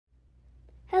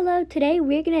Hello, today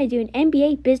we're going to do an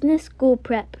MBA Business School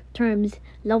Prep Terms,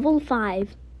 Level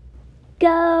 5.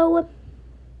 Go!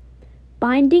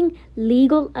 Binding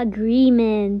legal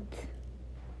agreement.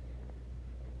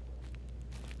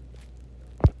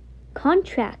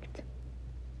 Contract.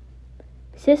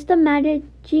 System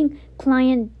managing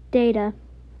client data.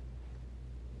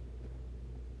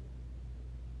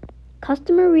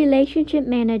 Customer relationship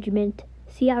management,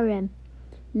 CRM.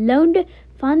 Loaned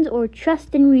funds or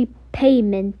trust in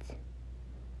repayment.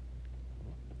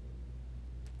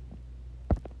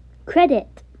 Credit.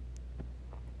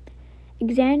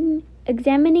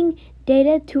 Examining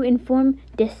data to inform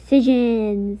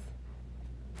decisions.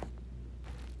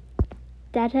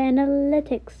 Data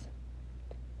analytics.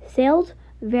 Sales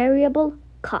variable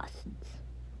costs.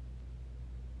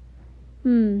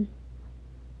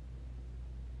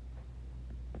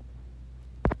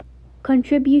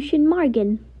 Contribution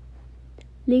margin.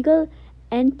 Legal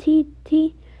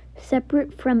entity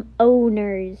separate from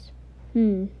owners.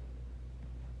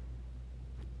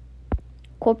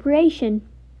 Corporation.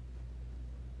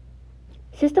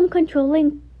 System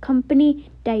controlling company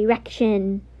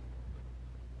direction.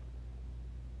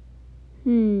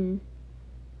 I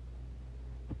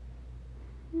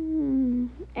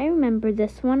remember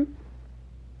this one.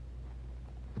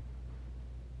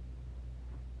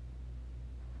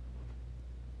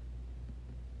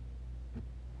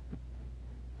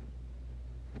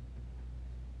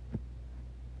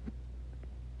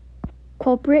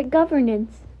 Corporate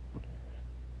governance.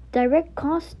 Direct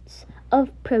costs of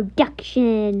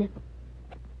production.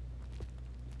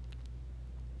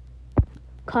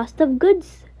 Cost of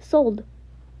goods sold.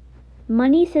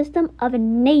 Money system of a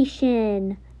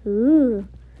nation.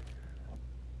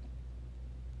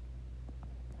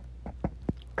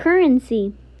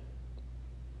 Currency.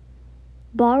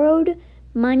 Borrowed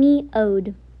money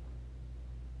owed.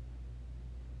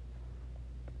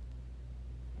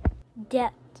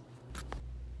 Debt.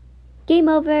 Game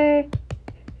over.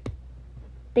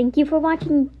 Thank you for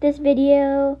watching this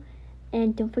video,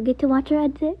 and don't forget to watch our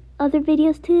other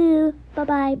videos too. Bye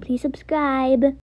bye. Please subscribe.